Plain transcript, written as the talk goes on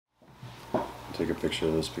take a picture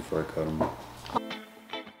of this before I cut them.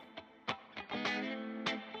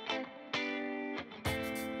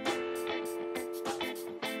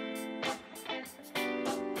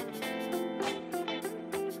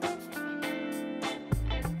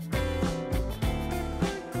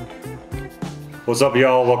 What's up,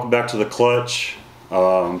 y'all? Welcome back to the clutch.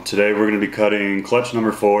 Today we're going to be cutting clutch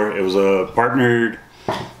number 4. It was a partnered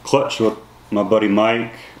clutch with my buddy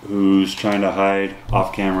Mike, who's trying to hide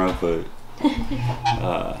off camera, but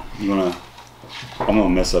I'm gonna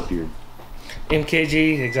mess up your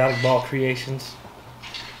MKG Exotic Ball Creations.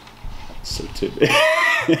 So tidbit.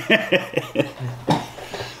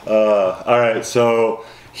 Alright, so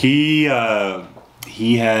he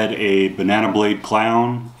had a banana blade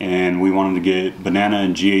clown, and we wanted to get banana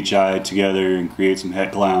and GHI together and create some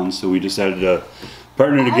het clowns, so we decided to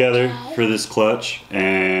partner together for this clutch,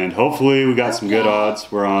 and hopefully we got some good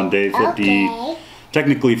odds. We're on day 50,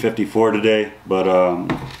 technically 54 today, but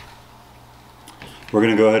we're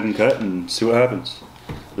gonna go ahead and cut and see what happens.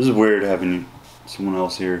 This is weird having someone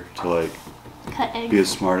else here to like be a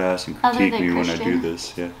smart ass and critique me when I do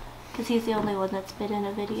this. Yeah. Because he's the only one that's been in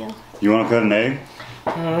a video. You want to cut an egg?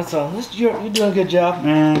 That's all. You're doing a good job.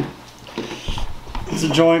 Man, it's a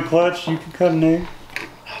joint clutch. You can cut an egg.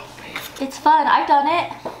 It's fun. I've done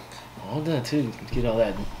it. I've done it too. Get all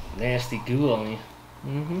that nasty goo on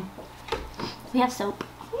you. We have soap.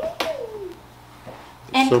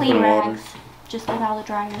 And soap clean and rags. water. Just get out of the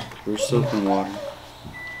dryer. There's soap and water.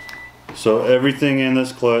 So everything in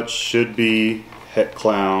this clutch should be het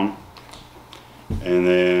clown. And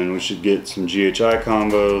then we should get some GHI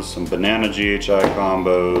combos, some banana GHI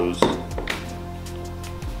combos.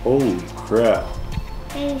 Holy crap.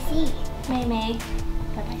 May see. May.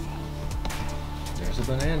 What did I say? There's a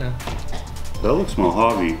banana. That looks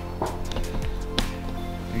Mojave. You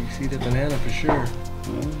can see the banana for sure.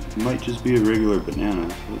 Well, it might just be a regular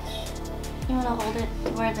banana. You want to hold it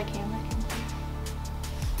where the camera can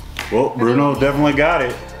see? Well, Bruno definitely got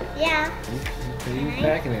it. Yeah. He's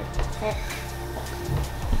packing it.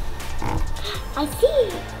 I see.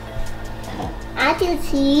 I do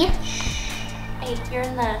see. Hey, you're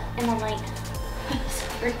in the light.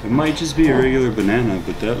 It might just be a regular banana,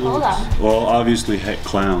 but that looks... Hold on. Well, obviously het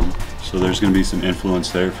clown, so there's going to be some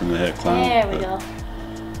influence there from the het clown. There we go.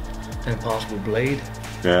 And possible blade.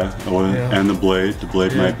 Yeah, and the blade. The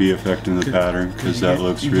blade might be affecting the pattern because that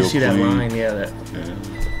looks real clean. You see that line, yeah.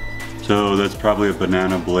 So that's probably a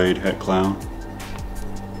banana blade het clown.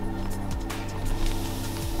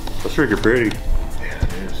 That's freaking pretty. Yeah,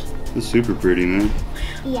 it is. It's super pretty, man.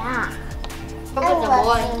 Yeah. I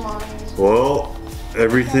love boy. Well,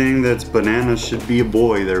 everything that's banana should be a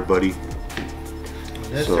boy there, buddy.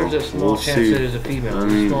 There's a small chance that it's a female. I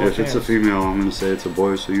mean, if it's a female, I'm gonna say it's a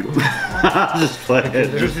boy, so you don't. Just play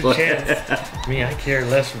it. There's a chance. I mean, I care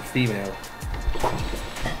less for female.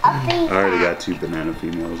 I already got 2 banana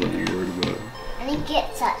females. I'm not worried about it. Let me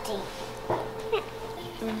get something.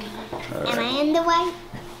 Am I in the way?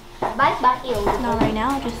 Bye. Not right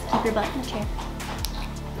now. Just keep your butt in the chair.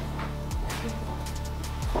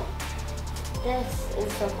 This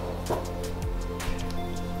is so cool.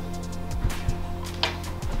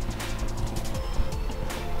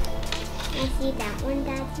 I see that one,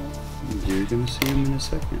 Daddy. You're gonna see him in a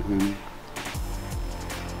second, honey.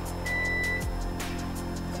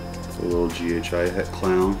 A little GHI het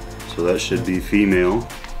clown. So that should be female.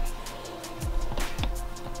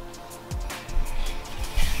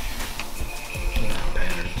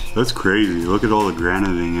 That's crazy. Look at all the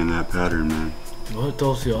graniting in that pattern, man. Well, it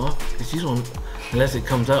throws you off. Because you don't, unless it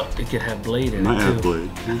comes out, it could have blade in it. Might have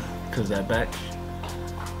blade. Because that back.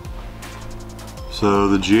 So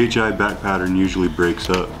the GHI back pattern usually breaks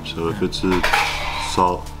up. So if it's a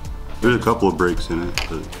salt, there's a couple of breaks in it,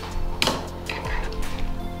 but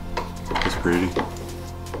it's pretty.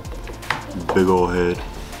 Big old head.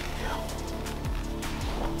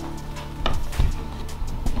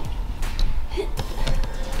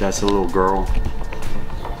 That's a little girl.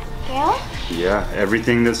 Girl? Yeah,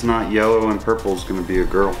 everything that's not yellow and purple is going to be a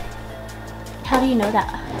girl. How do you know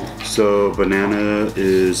that? So banana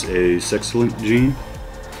is a sex-linked gene,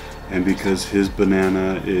 and because his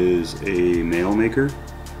banana is a male maker,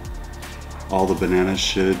 all the bananas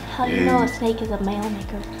should. How do you know a snake is a male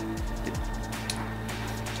maker?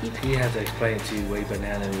 You have to explain to you the way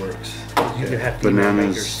banana works. You can have female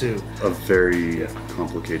makers too. A very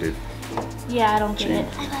complicated. Yeah, I don't get it.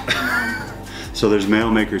 So there's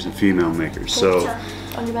male makers and female makers. So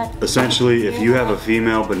essentially, if you have a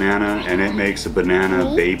female banana and it makes a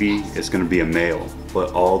banana baby, it's going to be a male.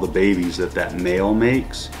 But all the babies that male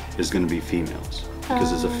makes is going to be females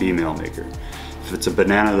because it's a female maker. if it's a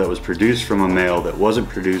banana that was produced from a male that wasn't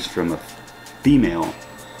produced from a female,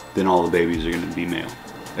 then all the babies are going to be male,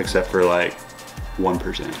 except for like 1%.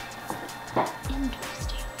 Interesting.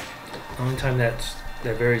 The only time that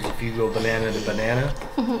varies if you go banana to banana,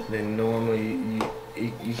 then normally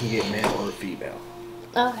you can get male or female.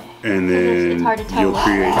 Okay. And then it's hard to tell you'll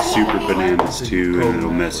create super bananas too, and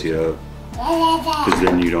it'll mess you up. Because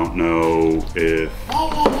then you don't know if it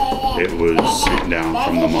was sent down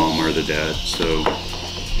from the mom or the dad. So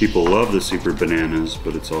people love the super bananas,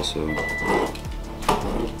 but it's also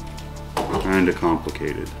kind of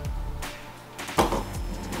complicated.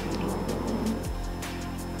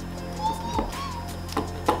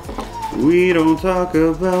 We don't talk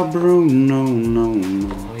about Bruno, no.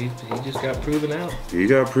 Well, he just got proven out. He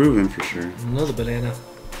got proven for sure. Another banana.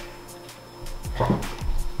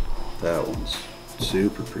 That one's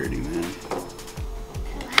super pretty, man.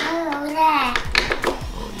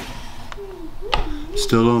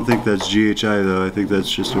 Still don't think that's GHI though. I think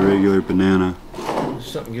that's just a regular banana.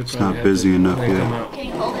 It's not busy enough yet. Can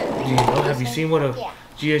you hold it? Do you know? Have you seen what a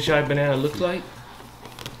GHI banana looks like?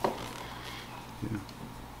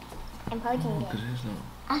 I'm poking it.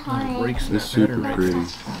 It's super pretty.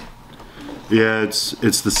 Yeah,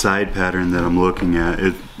 it's the side pattern that I'm looking at.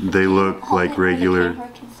 They look like regular.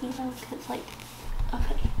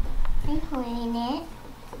 Okay. I'm holding it.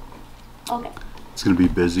 Okay. It's gonna be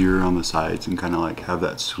busier on the sides and kind of like have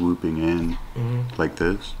that swooping in like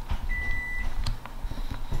this.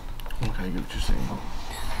 Okay, I get what you're saying.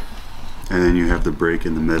 And then you have the break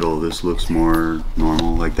in the middle. This looks more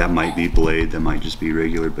normal. Like that might be blade, that might just be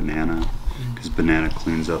regular banana. Because banana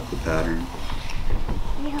cleans up the pattern.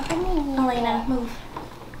 Elena, move.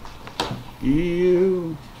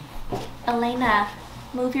 You. Elena,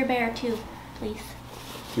 move your bear too, please.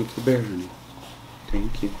 It's the bear, honey.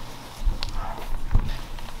 Thank you.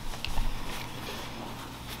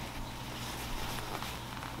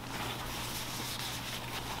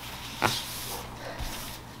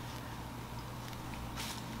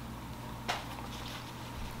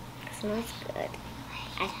 Smells good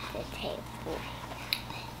at the table.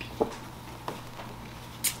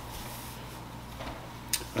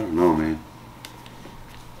 I don't know, man.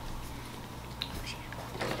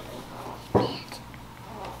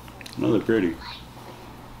 Another pretty.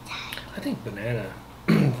 I think banana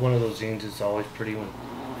is one of those genes that's always pretty when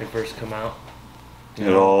they first come out.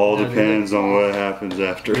 It all depends on what happens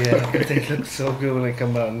after. Yeah, but they look so good when they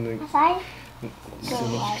come out, and they, Sorry? so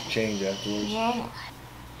much change afterwards.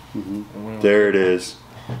 There it is.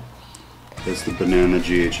 That's the banana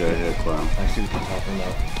GHI head clown. I see what you're talking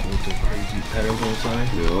about with the crazy patterns on the side.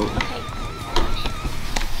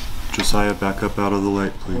 Yep. Josiah, back up out of the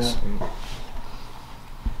light, please.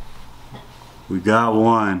 We got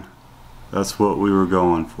one. That's what we were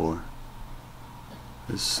going for.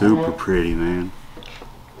 It's super pretty, man.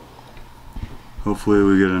 Hopefully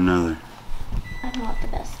we get another. I'm not the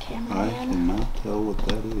best I cameraman. cannot tell what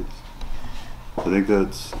that is. I think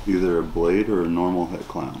that's either a blade or a normal head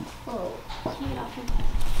clown. Oh,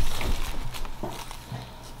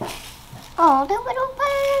 oh, the little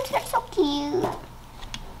birds are so cute.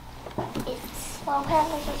 Little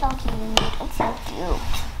parrots are so cute. It's so cute.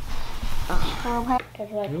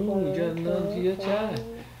 Ooh, we got another GHI.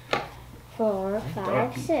 4,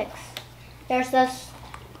 5, 6. There's this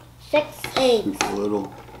 6 eggs. Super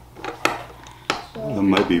little. That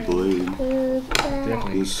might be blade.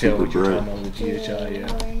 Definitely It's tell super what you're bright. talking about with GHI,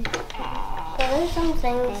 yeah. There's some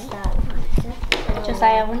things that...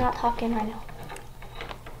 Josiah, we're not talking right now.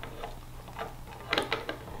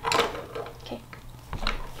 Okay.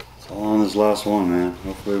 It's all on this last one, man.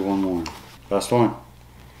 Hopefully one more. Last one.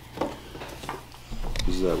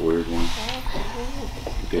 This is that weird one.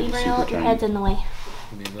 Okay, Gabriel, super your tiny. head's in the way.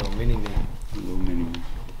 Be a little mini me. A little mini me.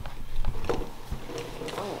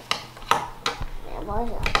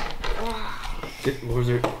 Was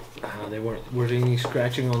there? They weren't. Was there any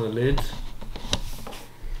scratching on the lids?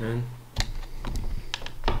 None.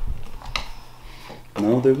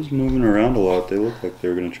 No, they was moving around a lot. They looked like they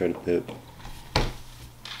were gonna try to pip.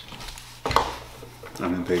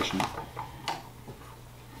 I'm impatient.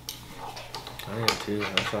 I am too.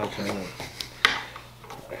 That's why I'm trying to.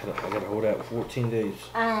 I gotta hold out 14 days.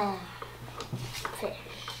 Fish.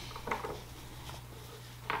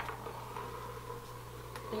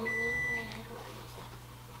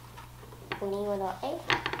 We need another egg.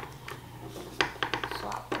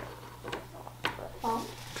 Swap. Well,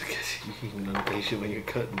 Because you're impatient when you're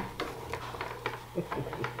cutting.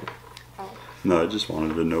 No, I just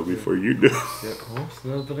wanted to know before you do. Yep. Oh, it's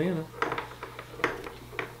another banana.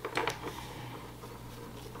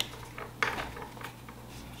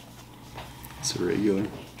 It's a regular.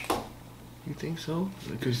 You think so?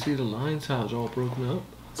 Because see the lines how it's all broken up.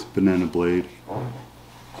 It's a banana blade.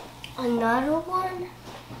 Another one?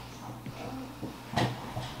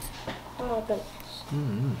 Oh goodness.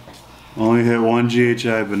 Only hit one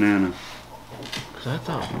GHI banana. Cause I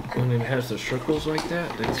thought when it has the circles like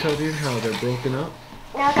that, they cut in how they're broken up.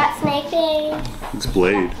 Now I got snake face. It's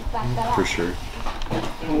blade, for sure.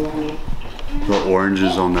 The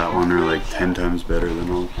oranges on that one are like 10 times better than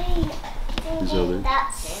all these others.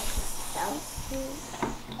 That's something.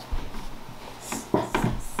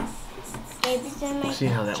 See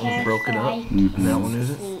how that one's broken up and that one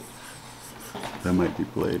isn't? That might be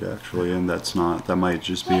blade actually, and that's not. That might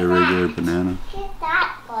just be a regular banana.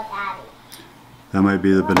 That might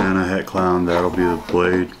be the banana het clown, that'll be the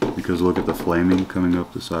blade, because look at the flaming coming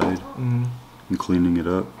up the side and cleaning it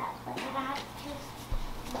up.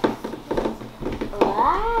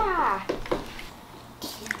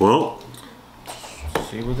 Well,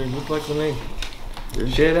 see what they look like when they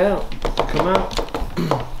shed out, come out.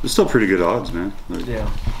 it's still pretty good odds, man. Like, Yeah.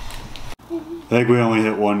 I think we only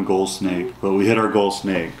hit one gold snake, but we hit our gold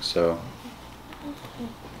snake, so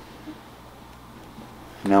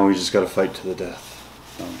now we just gotta fight to the death.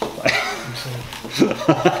 No, I'm just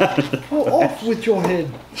playing. Go off with your head.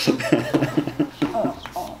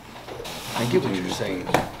 I get what you're saying.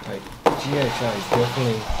 Like GHI is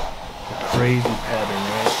definitely a crazy pattern,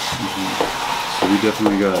 right? So we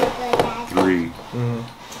definitely got 3.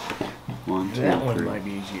 1, 2, That one 3. might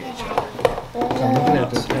be GHI. So I'm looking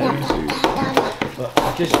at those patterns, but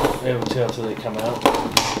I guess you'll be able to tell till they come out.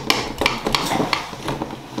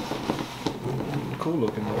 Cool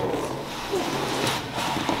looking though.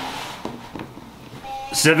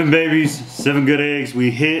 7 babies, 7 good eggs.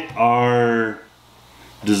 We hit our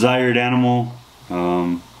desired animal.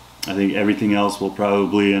 I think everything else will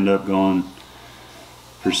probably end up going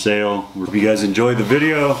for sale. If you guys enjoyed the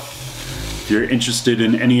video, if you're interested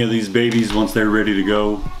in any of these babies once they're ready to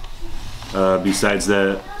go, besides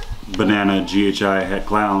that banana GHI het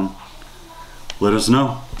clown, let us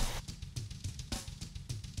know.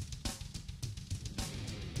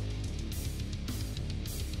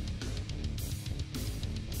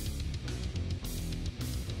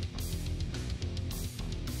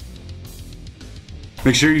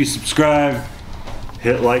 Make sure you subscribe,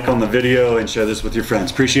 hit like on the video, and share this with your friends.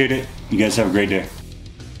 Appreciate it. You guys have a great day.